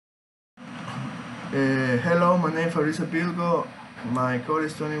Hello, my name is FAbrizio Pilco. My code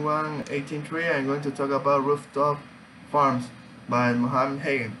is 21183. I'm going to talk about rooftop farms by Mohammed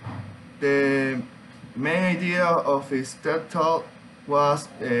Hagen. The main idea of his TED Talk was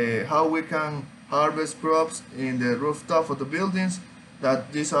how we can harvest crops in the rooftop of the buildings,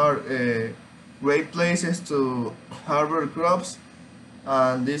 that these are great places to harvest crops,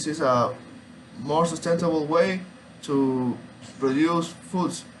 and this is a more sustainable way to produce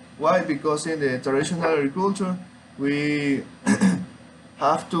foods. Why? Because in the traditional agriculture, we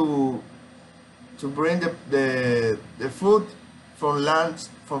have to bring the food from lands,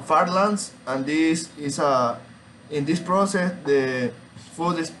 from far lands, and this is a in this process the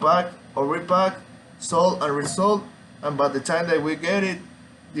food is packed or repacked, sold and resold, and by the time that we get it,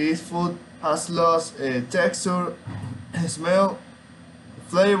 this food has lost texture, smell,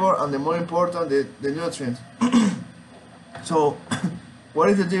 flavor, and the more important, the nutrients. So what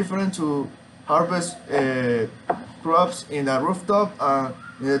is the difference to harvest crops in a rooftop and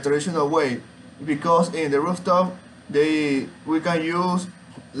in the traditional way? Because in the rooftop we can use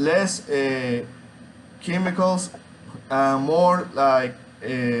less chemicals and more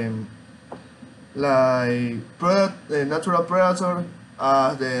natural predator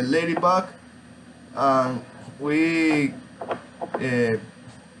as the ladybug, and we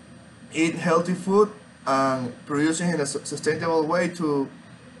eat healthy food and producing in a sustainable way to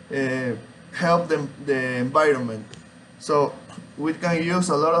help the environment. So we can use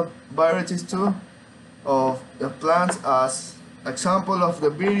a lot of varieties too of the plants. As example of the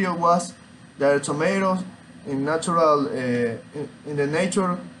video was that tomatoes in natural in the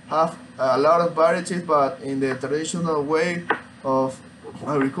nature have a lot of varieties, but in the traditional way of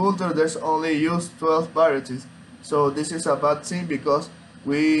agriculture there's only used 12 varieties. So this is a bad thing because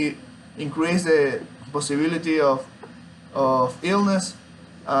we increase the possibility of illness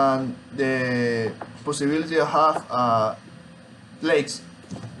and the possibility of have plagues.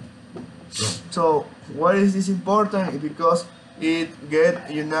 So why is this important? Because it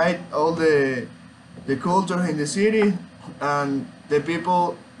unite all the culture in the city, and the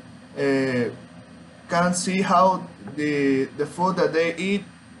people can see how the food that they eat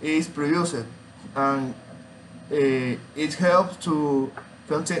is produced, and it helps to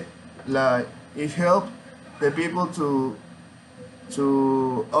content, like it helps the people to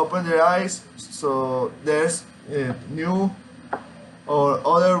open their eyes, so there's new or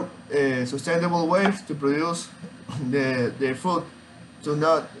other sustainable ways to produce their food to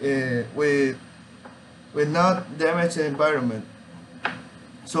not with not damage the environment.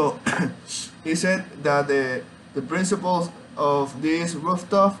 So he said that the principles of this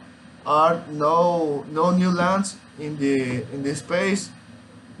rooftop are no new lands in the space,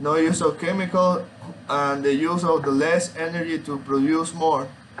 no use of chemical, and the use of the less energy to produce more.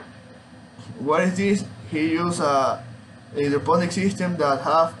 What is this? He used a hydroponic system that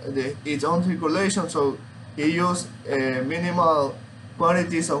have its own circulation, so he used minimal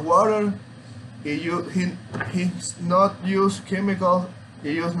quantities of water. He's not used chemicals.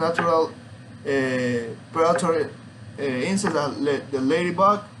 He used natural predatory insects, the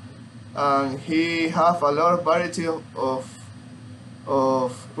ladybug, and he have a lot of variety of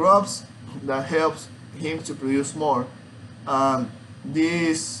crops that helps him to produce more. And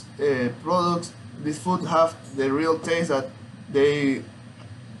these products, this food have the real taste that they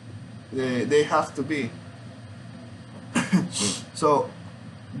have to be. So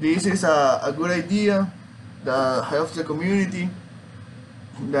this is a good idea that helps the community,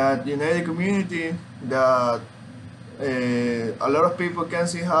 that unite the community, that a lot of people can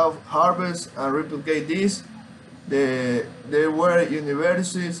see how harvest and replicate this. There were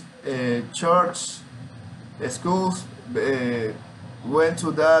universities, church, schools went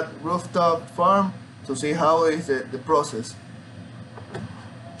to that rooftop farm to see how is the process.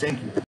 Thank you.